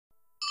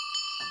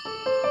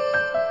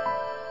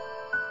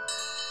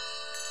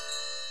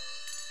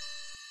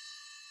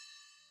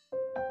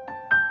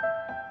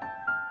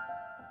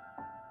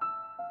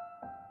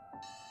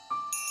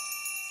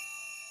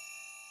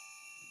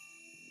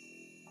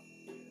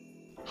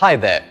Hi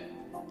there!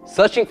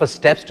 Searching for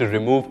steps to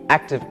remove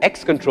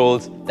ActiveX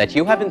controls that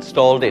you have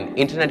installed in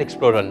Internet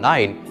Explorer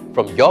 9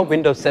 from your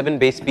Windows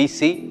 7-based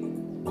PC?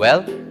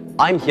 Well,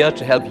 I'm here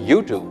to help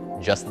you do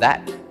just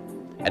that.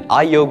 At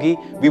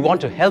iYogi, we want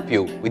to help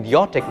you with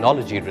your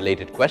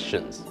technology-related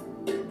questions.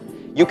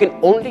 You can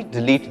only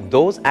delete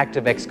those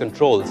ActiveX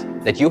controls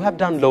that you have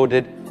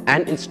downloaded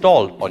and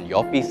installed on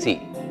your PC.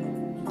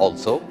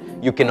 Also,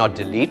 you cannot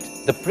delete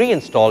the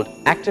pre-installed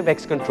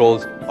ActiveX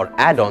controls or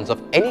add-ons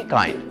of any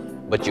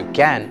kind, but you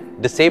can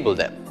disable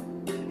them.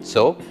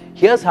 So,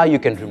 here's how you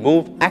can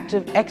remove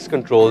ActiveX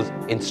controls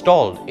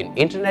installed in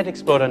Internet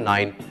Explorer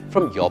 9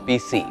 from your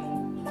PC.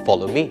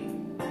 Follow me.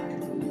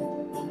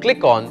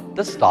 Click on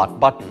the Start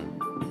button.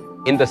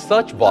 In the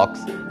search box,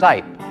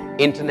 type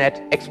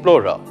Internet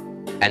Explorer,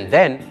 and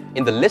then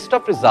in the list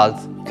of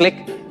results, click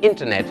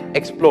Internet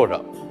Explorer.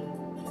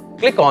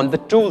 Click on the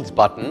Tools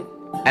button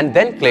and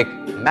then click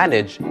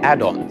Manage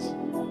Add-ons.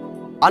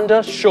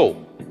 Under Show,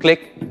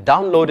 click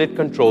Downloaded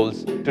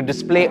Controls to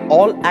display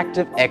all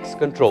ActiveX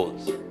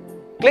controls.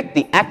 Click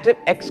the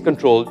ActiveX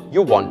control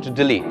you want to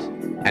delete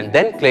and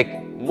then click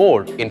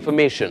More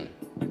Information.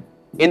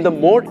 In the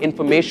More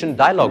Information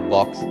dialog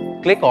box,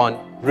 click on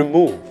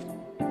Remove.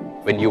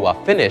 When you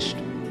are finished,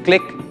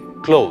 click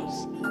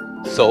Close.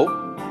 So,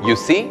 you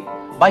see,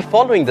 by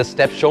following the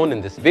steps shown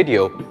in this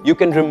video, you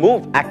can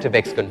remove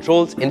ActiveX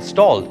controls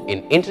installed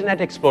in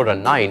Internet Explorer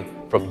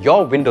 9 from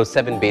your Windows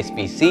 7-based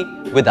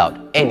PC without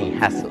any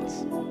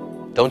hassles.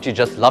 Don't you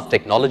just love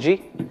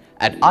technology?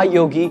 At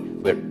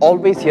iYogi, we're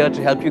always here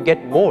to help you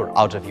get more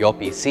out of your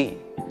PC,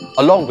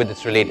 along with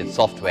its related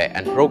software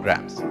and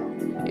programs.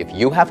 If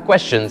you have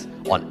questions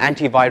on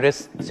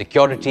antivirus,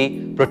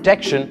 security,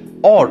 protection,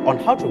 or on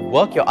how to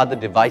work your other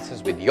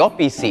devices with your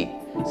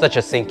PC, such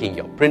as syncing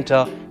your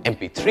printer,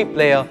 MP3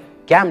 player,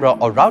 camera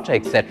or router,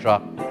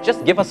 etc.,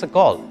 just give us a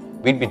call.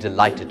 We'd be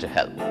delighted to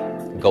help.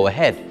 Go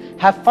ahead,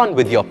 have fun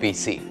with your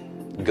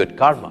PC. Good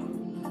karma.